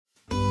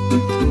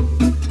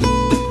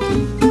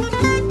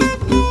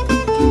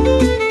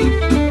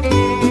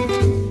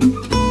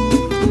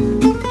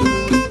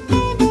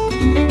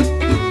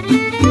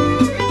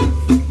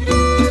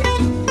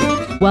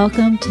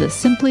Welcome to the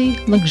Simply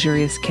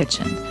Luxurious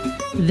Kitchen.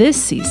 This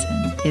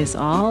season is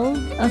all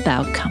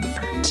about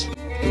comfort.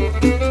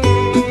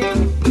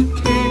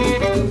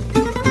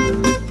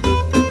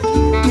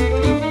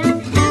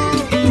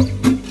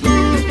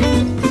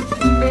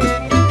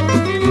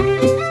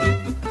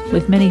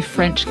 With many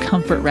French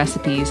comfort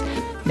recipes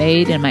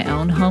made in my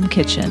own home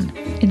kitchen,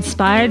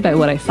 inspired by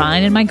what I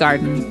find in my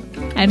garden,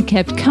 and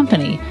kept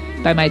company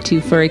by my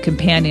two furry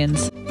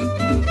companions.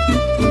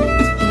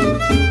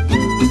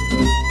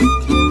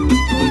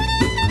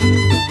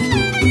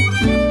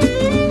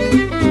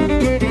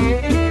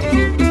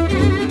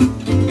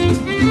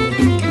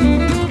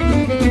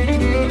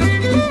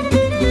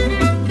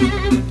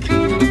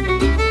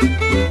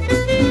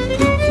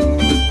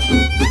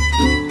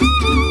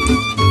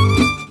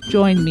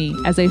 Join me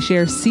as I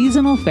share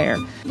seasonal fare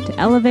to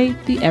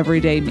elevate the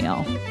everyday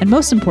meal. And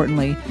most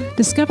importantly,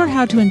 discover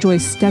how to enjoy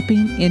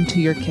stepping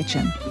into your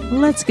kitchen.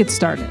 Let's get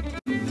started.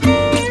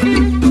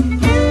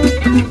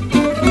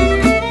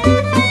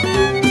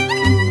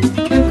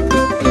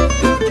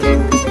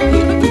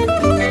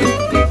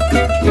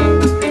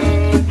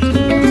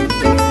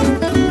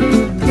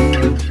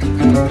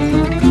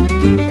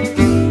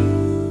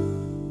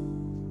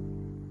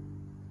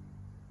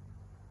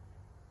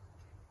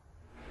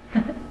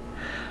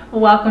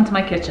 Welcome to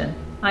my kitchen.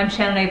 I'm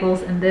Shannon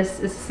Abels and this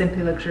is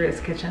Simply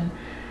Luxurious Kitchen.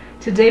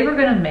 Today we're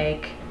going to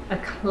make a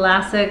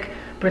classic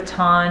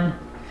Breton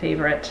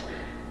favorite,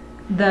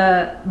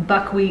 the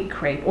buckwheat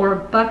crepe or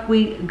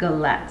buckwheat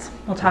galettes.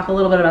 We'll talk a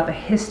little bit about the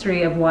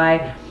history of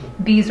why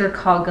these are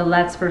called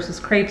galettes versus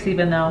crepes,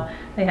 even though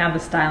they have the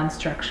style and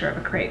structure of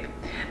a crepe.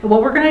 But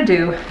what we're going to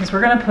do is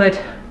we're going to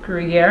put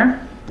Gruyere,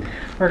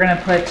 we're going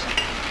to put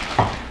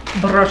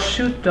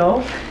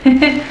prosciutto,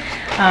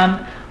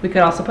 we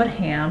could also put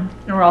ham,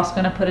 and we're also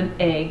going to put an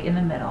egg in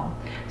the middle.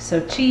 So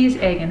cheese,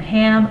 egg, and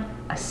ham,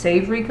 a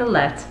savory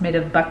galette made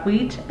of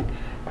buckwheat,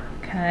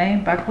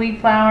 okay,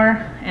 buckwheat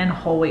flour and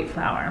whole wheat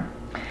flour.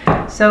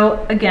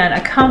 So again,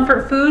 a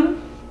comfort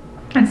food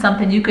and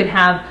something you could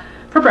have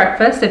for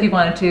breakfast if you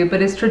wanted to,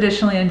 but is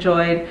traditionally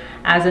enjoyed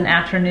as an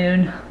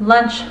afternoon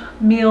lunch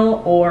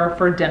meal or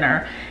for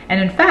dinner. And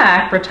in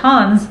fact,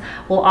 Bretons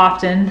will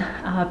often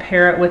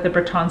pair it with a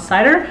Breton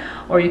cider,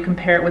 or you can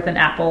pair it with an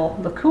apple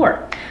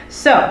liqueur.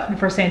 So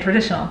if we're saying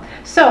traditional.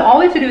 So all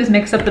we have to do is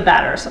mix up the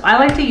batter. So I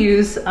like to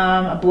use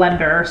a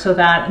blender so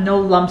that no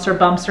lumps or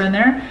bumps are in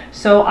there.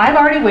 So I've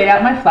already weighed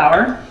out my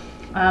flour.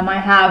 I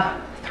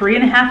have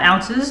 3.5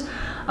 ounces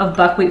of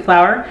buckwheat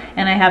flour,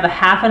 and I have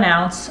 1/2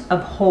 ounce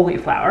of whole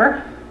wheat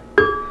flour.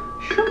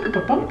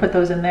 Put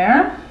those in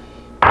there.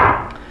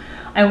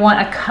 I want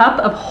a cup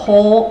of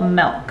whole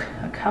milk,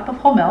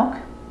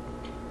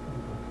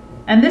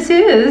 and this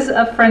is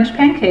a French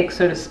pancake,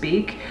 so to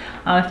speak,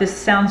 if this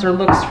sounds or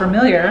looks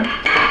familiar.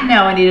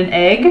 Now I need an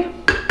egg,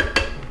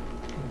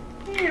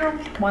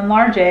 1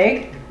 large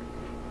egg.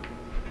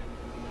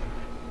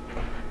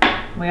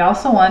 We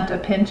also want a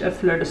pinch of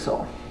fleur de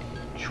sel.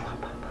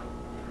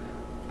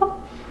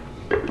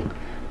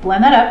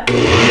 Blend that up.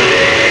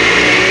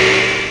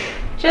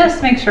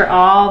 Just make sure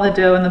all the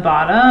dough in the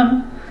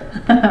bottom,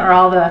 or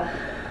all the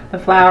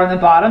flour in the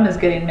bottom is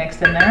getting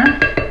mixed in there.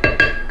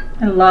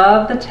 I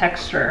love the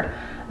texture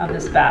of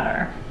this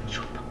batter.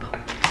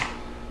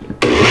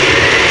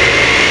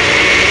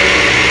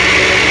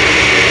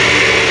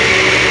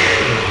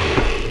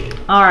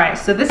 All right,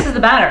 so this is the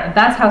batter.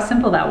 That's how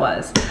simple that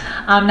was.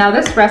 Now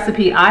this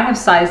recipe, I have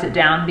sized it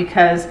down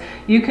because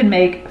you can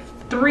make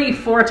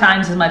 3-4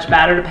 times as much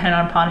batter depending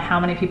upon how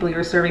many people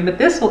you're serving, but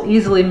this will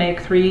easily make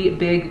 3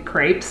 big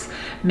crepes,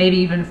 maybe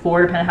even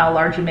 4 depending on how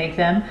large you make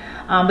them.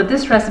 But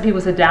this recipe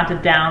was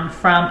adapted down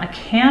from a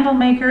candle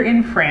maker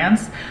in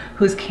France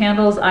whose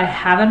candles I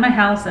have in my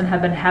house and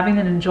have been having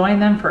and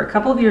enjoying them for a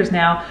couple of years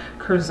now,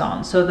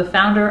 Curzon. So the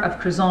founder of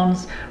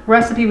Curzon's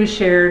recipe was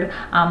shared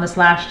this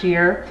last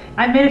year.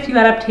 I made a few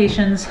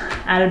adaptations,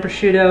 added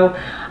prosciutto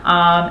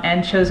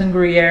and chosen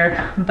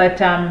Gruyere, but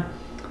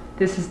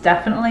this is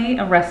definitely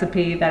a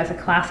recipe that is a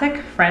classic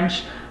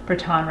French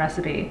Breton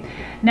recipe.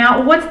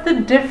 Now, what's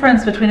the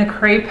difference between a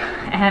crepe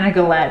and a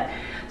galette?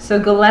 So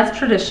galettes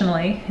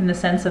traditionally, in the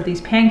sense of these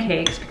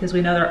pancakes, because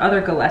we know there are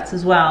other galettes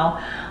as well,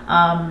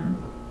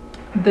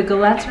 the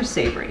galettes are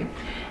savory.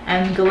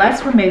 And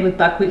galettes were made with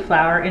buckwheat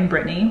flour in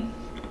Brittany,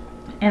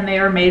 and they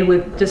are made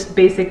with just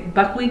basic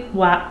buckwheat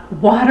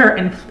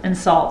water and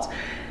salt.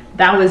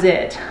 That was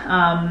it.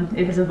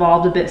 It has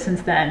evolved a bit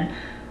since then.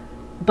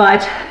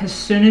 But as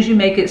soon as you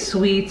make it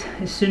sweet,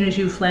 as soon as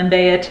you flambe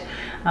it,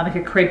 like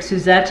a crepe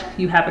Suzette,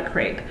 you have a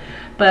crepe.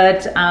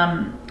 But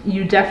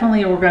you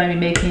definitely are going to be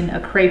making a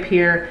crepe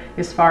here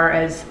as far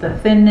as the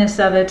thinness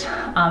of it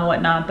and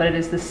whatnot, but it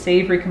is the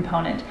savory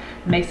component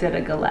that makes it a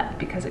galette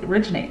because it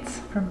originates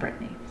from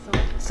Brittany.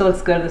 So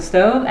let's go to the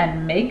stove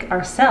and make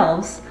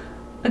ourselves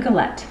a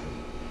galette.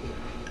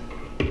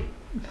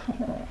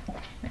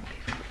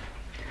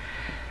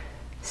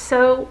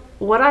 So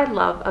what I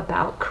love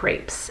about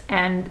crepes,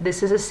 and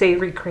this is a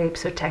savory crepe,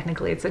 so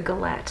technically it's a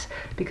galette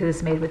because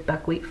it's made with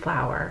buckwheat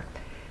flour,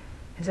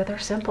 is that they're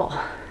simple.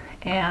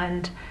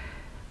 And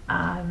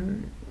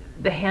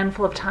the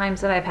handful of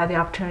times that I've had the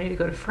opportunity to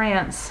go to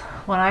France,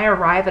 when I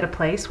arrive at a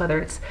place, whether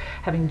it's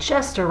having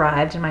just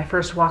arrived in my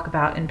first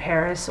walkabout in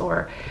Paris,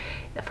 or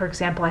for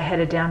example, I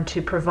headed down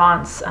to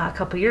Provence a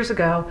couple years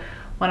ago.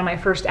 One of my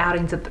first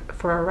outings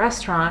for a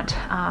restaurant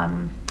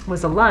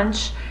was a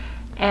lunch,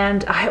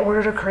 and I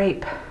ordered a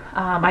crepe,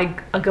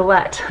 a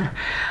galette,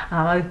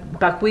 a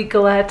buckwheat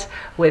galette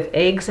with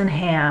eggs and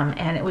ham,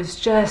 and it was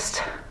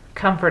just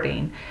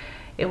comforting.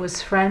 It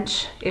was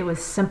French, it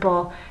was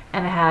simple,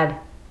 and it had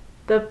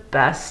the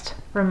best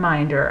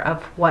reminder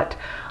of what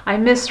I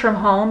miss from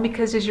home,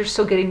 because as you're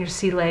still getting your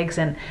sea legs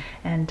and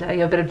you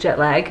have a bit of jet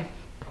lag,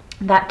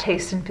 that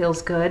tastes and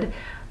feels good,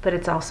 but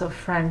it's also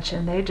French,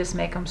 and they just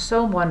make them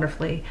so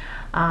wonderfully.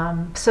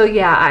 So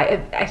yeah,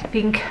 I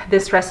think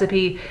this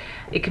recipe,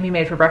 it can be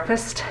made for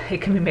breakfast,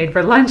 it can be made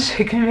for lunch,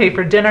 it can be made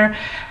for dinner,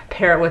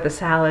 pair it with a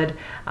salad,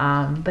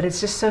 but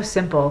it's just so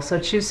simple. So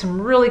choose some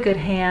really good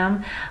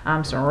ham,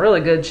 some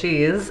really good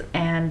cheese,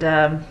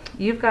 and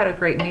you've got a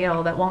great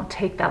meal that won't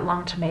take that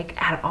long to make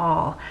at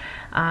all.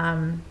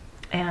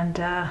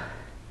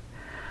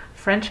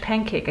 French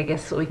pancake, I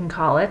guess is what we can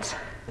call it,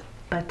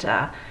 but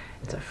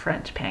it's a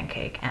French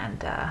pancake,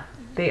 and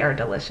they are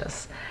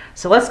delicious.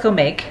 So let's go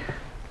make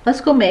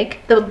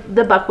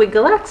the buckwheat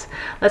galettes.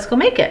 Let's go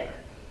make it.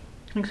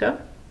 Think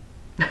so?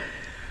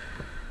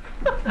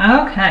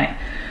 Okay,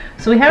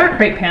 so we have our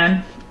crepe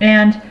pan,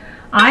 and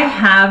I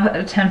have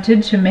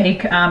attempted to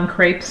make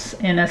crepes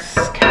in a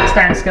cast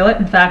iron skillet.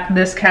 In fact,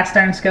 this cast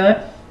iron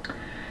skillet,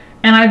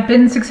 and I've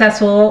been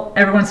successful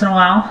every once in a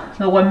while.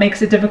 But what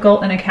makes it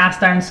difficult in a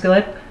cast iron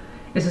skillet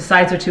is the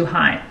sides are too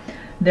high.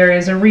 There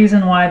is a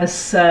reason why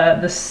this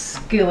the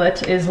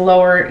skillet is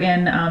lower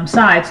in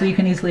size, so you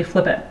can easily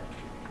flip it.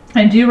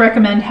 I do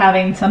recommend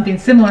having something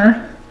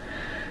similar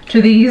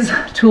to these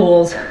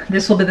tools.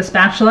 This will be the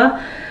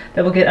spatula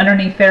that will get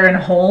underneath there and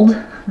hold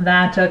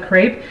that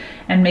crepe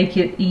and make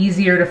it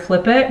easier to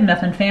flip it,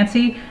 nothing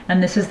fancy.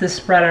 And this is the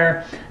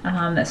spreader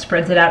that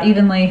spreads it out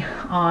evenly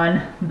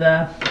on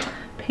the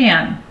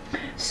pan.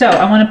 So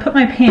I want to put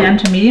my pan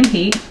to medium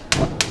heat.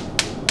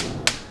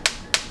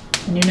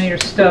 And you know your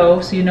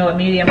stove, so you know what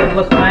medium would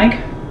look like.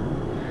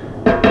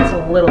 It's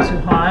a little too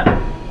hot.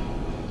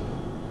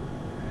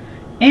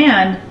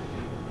 And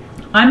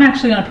I'm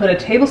actually going to put a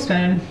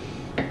tablespoon,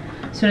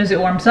 as soon as it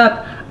warms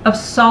up, of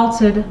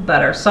salted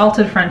butter,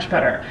 salted French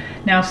butter.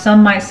 Now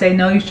some might say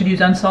no, you should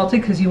use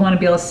unsalted because you want to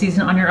be able to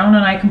season it on your own,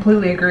 and I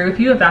completely agree with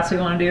you if that's what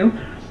you want to do.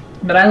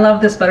 But I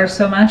love this butter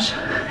so much.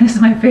 This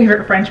is my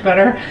favorite French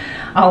butter.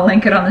 I'll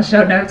link it on the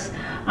show notes.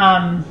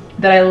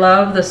 That I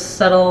love the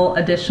subtle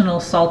additional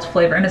salt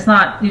flavor. And it's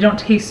not, you don't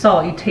taste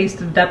salt, you taste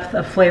the depth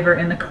of flavor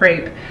in the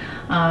crepe.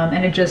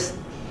 And it just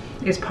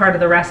is part of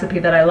the recipe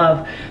that I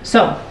love.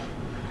 So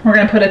we're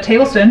gonna put a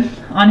tablespoon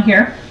on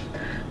here.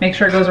 Make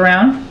sure it goes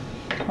around.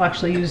 I'll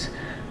actually use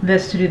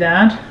this to do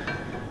that.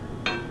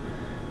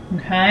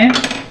 Okay.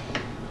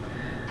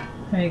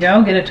 There you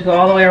go, get it to go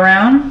all the way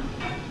around.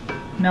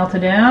 Melt it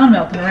down,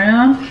 melt it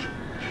around.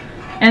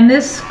 And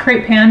this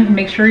crepe pan,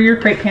 make sure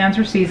your crepe pans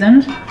are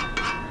seasoned.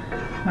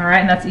 All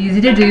right, and that's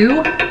easy to do.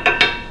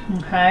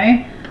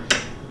 Okay.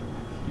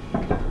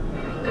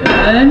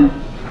 Good.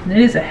 It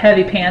is a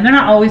heavy pan. They're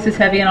not always this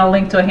heavy, and I'll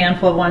link to a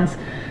handful of ones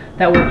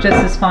that work just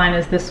as fine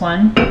as this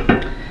one.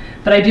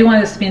 But I do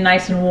want this to be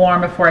nice and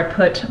warm before I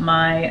put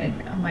my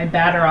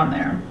batter on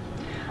there.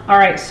 All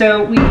right,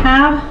 so we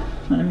have,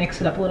 I'm gonna mix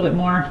it up a little bit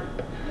more,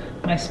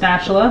 my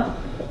spatula.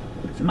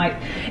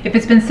 If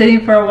it's been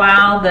sitting for a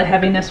while, the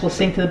heaviness will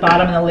sink to the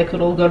bottom and the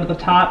liquid will go to the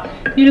top.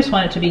 You just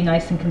want it to be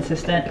nice and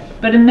consistent.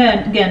 But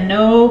then again,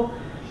 no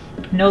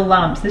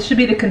lumps. This should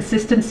be the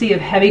consistency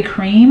of heavy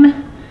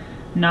cream,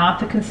 not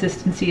the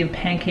consistency of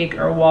pancake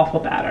or waffle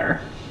batter.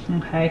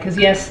 Okay, because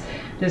yes,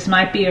 this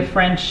might be a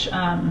French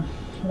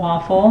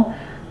waffle,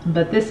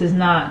 but this is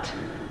not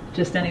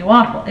just any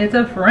waffle. It's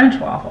a French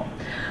waffle,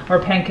 or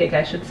pancake,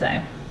 I should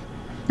say.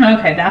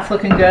 Okay, that's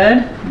looking good.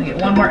 Let me get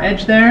one more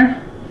edge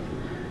there.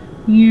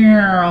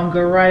 Yeah, I'll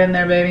go right in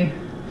there, baby.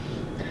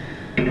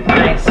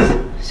 Nice.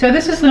 So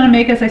this is going to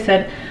make, as I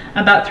said,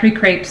 about 3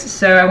 crepes.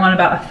 So I want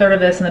about a third of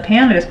this in the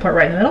pan. I just put it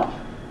right in the middle.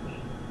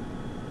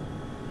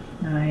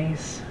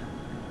 Nice.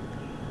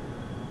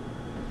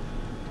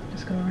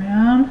 Just go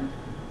around.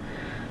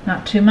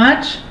 Not too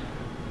much.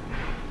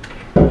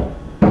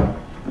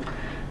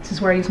 This is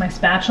where I use my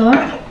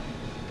spatula.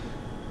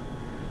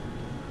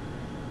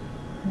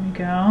 There we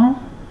go.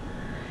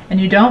 And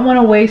you don't want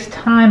to waste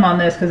time on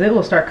this because it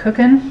will start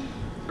cooking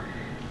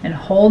and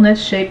holding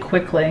its shape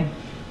quickly.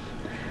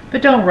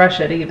 But don't rush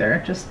it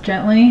either. Just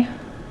gently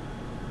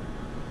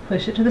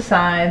push it to the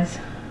sides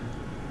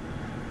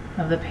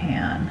of the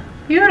pan.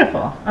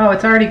 Beautiful. Oh,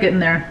 it's already getting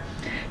there.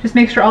 Just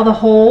make sure all the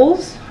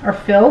holes are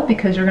filled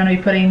because you're going to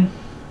be putting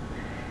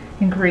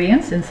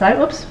ingredients inside.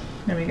 Whoops.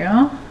 There we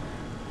go.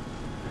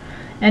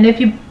 And if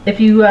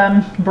you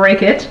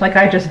break it, like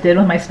I just did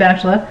with my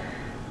spatula,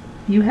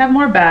 You have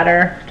more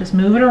batter. Just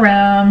move it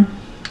around.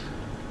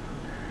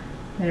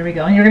 There we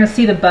go. And you're going to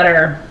see the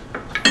butter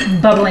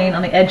bubbling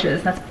on the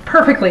edges. That's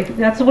perfectly,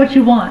 that's what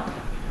you want.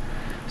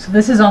 So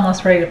this is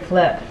almost ready to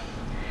flip.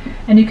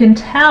 And you can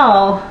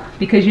tell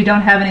because you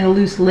don't have any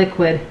loose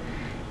liquid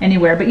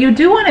anywhere, but you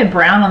do want it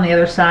brown on the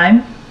other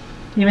side,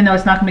 even though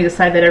it's not going to be the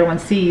side that everyone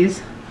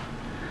sees.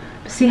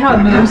 See how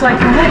it moves like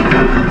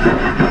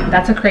that?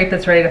 That's a crepe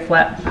that's ready to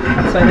flip.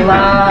 So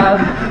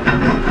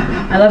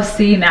I love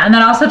seeing that. And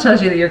that also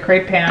tells you that your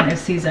crepe pan is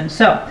seasoned.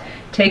 So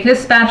take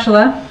this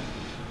spatula,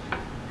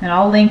 and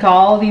I'll link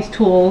all these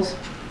tools,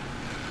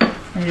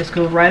 and just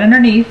go right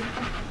underneath,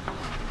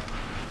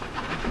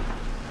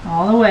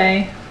 all the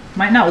way.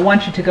 Might not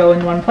want you to go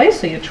in one place,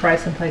 so you try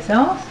someplace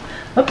else.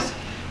 Oops,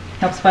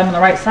 helps if I'm on the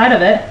right side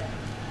of it.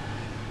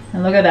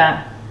 And look at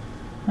that.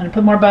 I'm gonna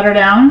put more butter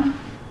down.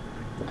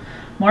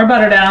 More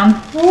butter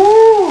down.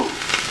 Woo!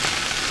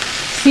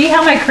 See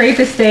how my crepe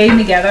is staying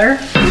together?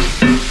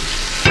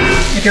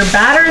 If your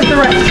batter is the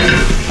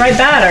right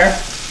batter,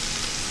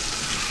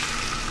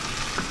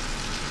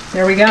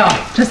 there we go,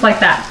 just like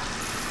that.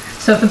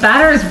 So if the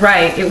batter is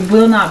right, it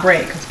will not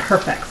break. It's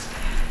perfect.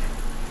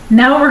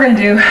 Now what we're going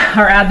to do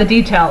are add the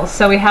details.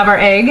 So we have our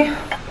egg.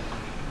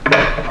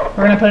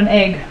 We're going to put an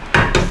egg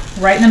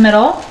right in the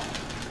middle.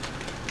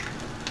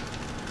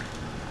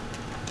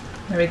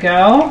 There we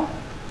go.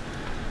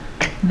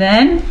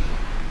 Then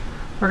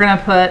we're going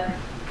to put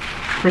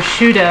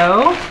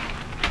prosciutto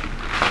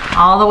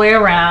all the way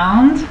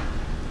around.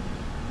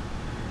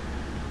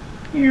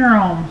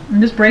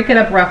 And just break it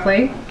up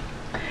roughly.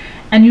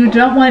 And you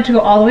don't want it to go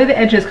all the way to the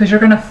edges because you're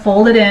going to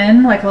fold it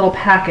in like a little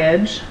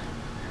package.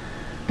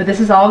 But this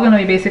is all going to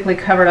be basically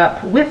covered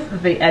up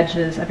with the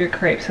edges of your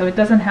crepe, so it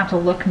doesn't have to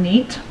look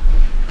neat.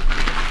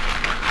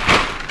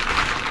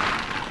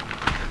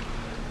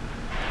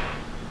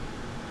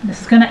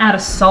 This is going to add a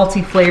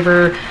salty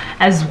flavor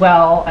as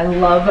well. I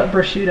love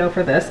prosciutto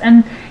for this.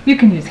 And you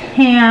can use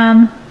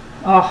ham.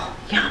 Oh,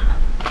 yum.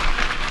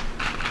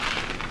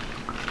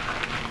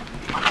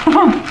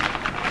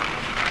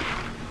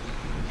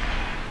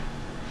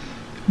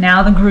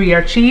 Now the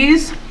Gruyere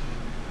cheese.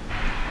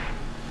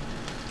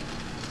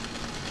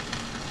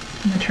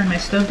 I'm going to turn my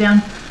stove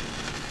down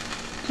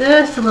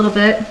just a little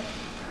bit.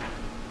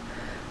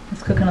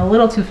 It's cooking a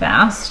little too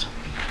fast.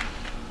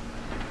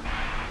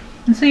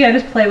 And so yeah,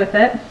 just play with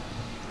it.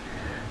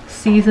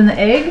 Season the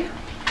egg.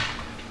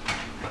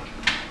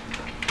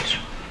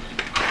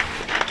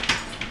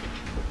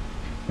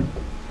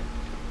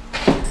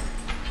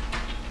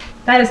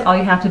 That is all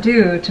you have to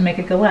do to make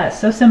a galette.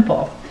 So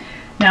simple.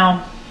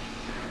 Now,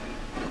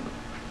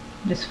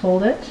 just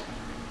fold it.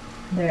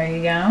 There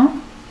you go.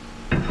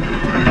 You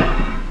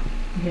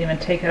can even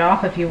take it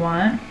off if you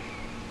want.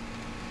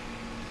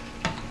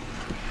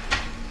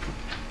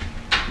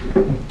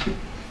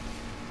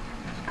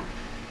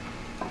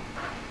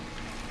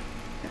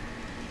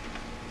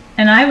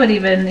 And I would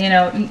even,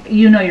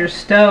 you know your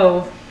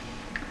stove,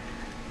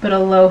 but a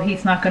low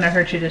heat's not going to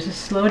hurt you.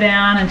 Just slow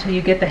down until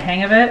you get the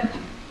hang of it.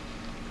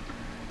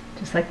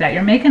 Just like that.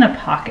 You're making a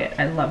pocket.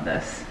 I love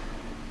this.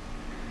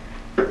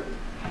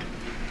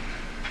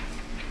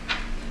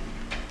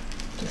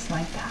 Just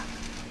like that.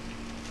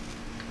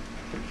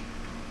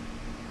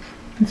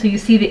 And so you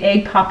see the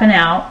egg popping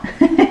out.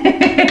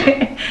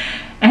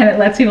 And it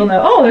lets people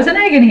know, oh, there's an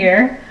egg in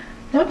here.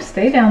 Whoops,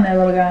 stay down there,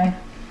 little guy.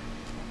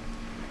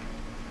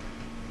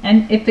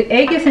 And if the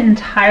egg isn't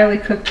entirely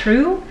cooked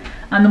through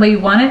on the way you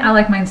want it, I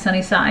like mine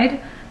sunny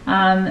side,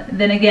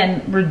 then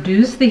again,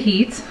 reduce the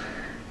heat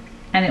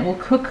and it will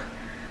cook.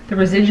 The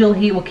residual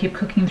heat will keep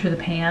cooking through the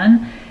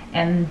pan,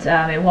 and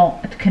it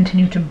won't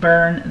continue to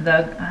burn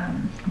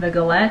the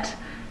galette,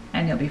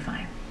 and you'll be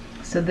fine.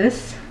 So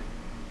this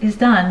is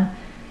done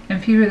in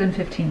fewer than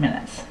 15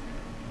 minutes.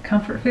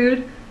 Comfort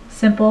food,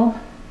 simple,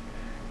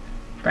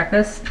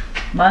 breakfast,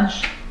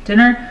 lunch,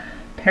 dinner,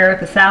 pair it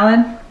with a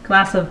salad,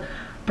 glass of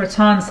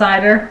Breton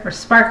cider or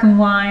sparkling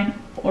wine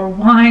or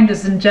wine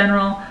just in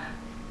general,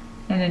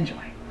 and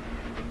enjoy.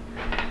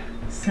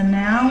 So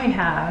now we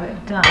have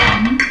it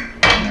done.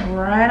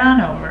 Right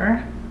on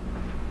over.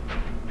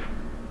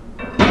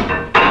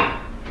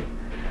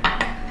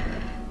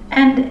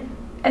 And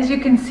as you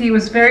can see, it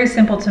was very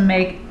simple to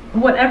make.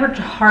 Whatever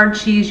hard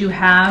cheese you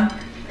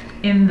have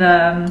in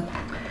the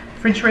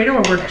refrigerator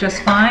will work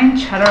just fine.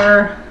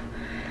 Cheddar,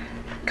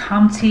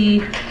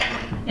 Comté,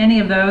 any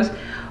of those.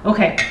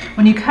 Okay,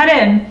 when you cut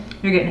in,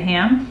 you're getting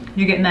ham,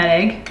 you're getting that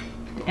egg,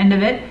 the end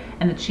of it,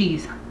 and the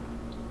cheese.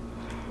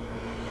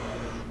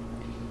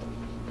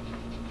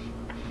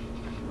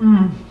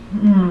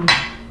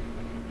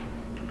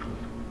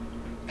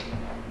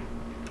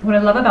 What I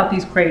love about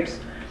these crepes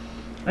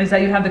is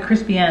that you have the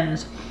crispy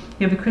ends.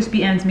 You have the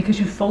crispy ends because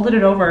you folded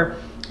it over.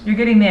 You're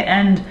getting the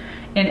end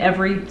in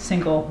every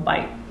single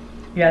bite.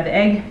 You have the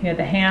egg, you have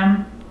the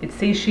ham, it's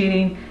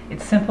satiating,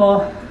 it's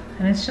simple,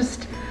 and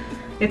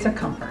it's a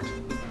comfort.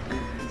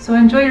 So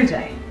enjoy your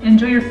day,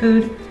 enjoy your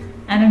food,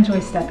 and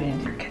enjoy stepping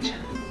into your kitchen.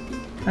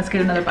 Let's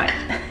get another bite.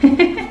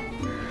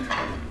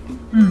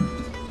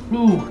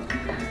 Ooh,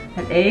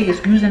 That egg is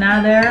oozing out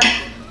of there.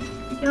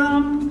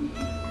 Yum.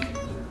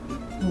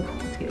 Ooh,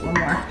 let's get one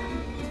more.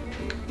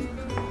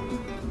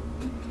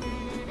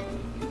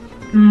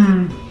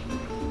 Mmm.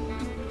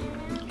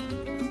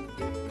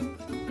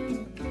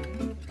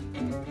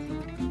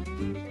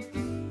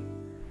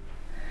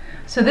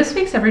 So this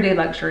week's Everyday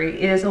Luxury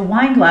is a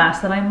wine glass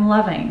that I'm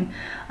loving.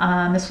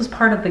 This was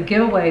part of the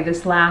giveaway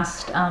this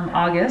last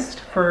August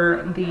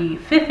for the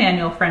 5th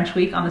annual French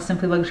Week on the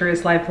Simply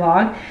Luxurious Life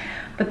vlog.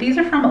 But these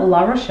are from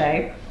La Roche,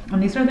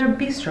 and these are their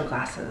bistro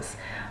glasses.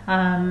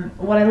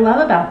 What I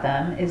love about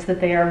them is that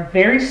they are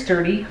very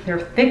sturdy. They're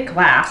thick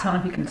glass. I don't know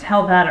if you can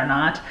tell that or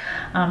not.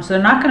 So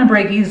they're not going to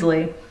break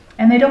easily.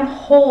 And they don't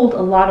hold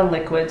a lot of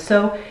liquid,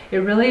 so it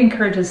really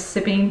encourages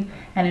sipping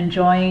and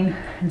enjoying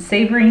and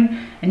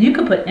savoring. And you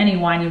could put any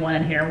wine you want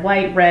in here,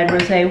 white, red,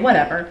 rosé,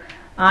 whatever.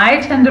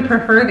 I tend to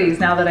prefer these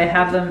now that I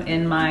have them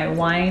in my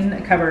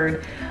wine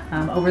cupboard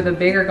over the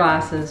bigger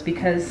glasses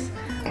because,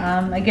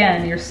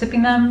 again, you're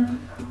sipping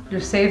them, you're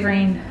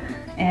savoring,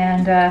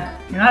 and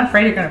you're not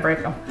afraid you're going to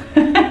break them.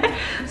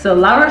 So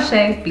La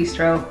Roche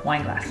Bistro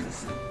wine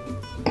glasses.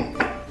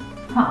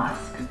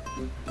 Husk.